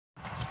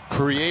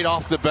create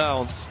off the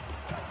bounce.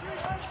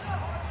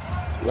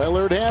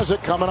 Lillard has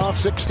it, coming off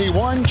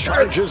 61,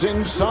 charges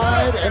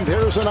inside, and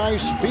there's a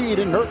nice feed,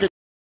 and Nurkic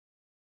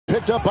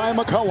picked up by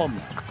McCollum.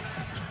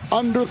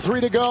 Under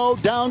 3 to go,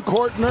 down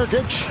court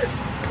Nurkic,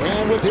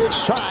 and with his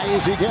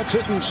size, he gets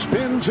it and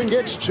spins and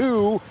gets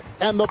 2,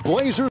 and the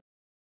Blazers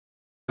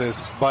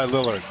Is by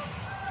Lillard.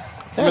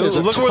 That is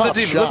a look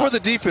tough look where the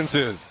defense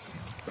is.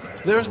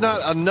 There's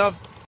not enough.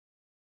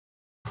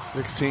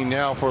 16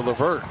 now for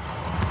LeVert.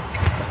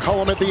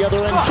 McCollum at the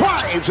other end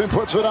drives and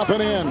puts it up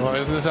and in. Well,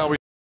 isn't this how we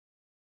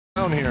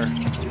down here?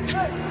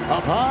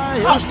 Up high,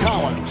 here's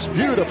Collins.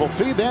 Beautiful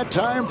feed that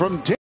time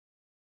from Damian.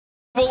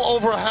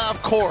 Over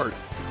half court.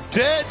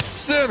 Dead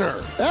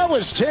center. That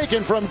was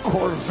taken from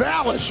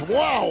Corvallis.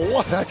 Wow,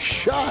 what a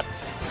shot.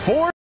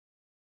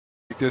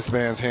 This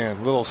man's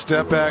hand. Little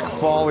step back,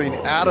 falling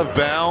out of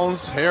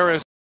bounds.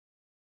 Harris.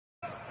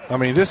 I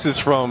mean, this is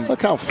from.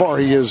 Look how far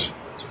he is.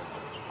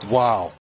 Wow.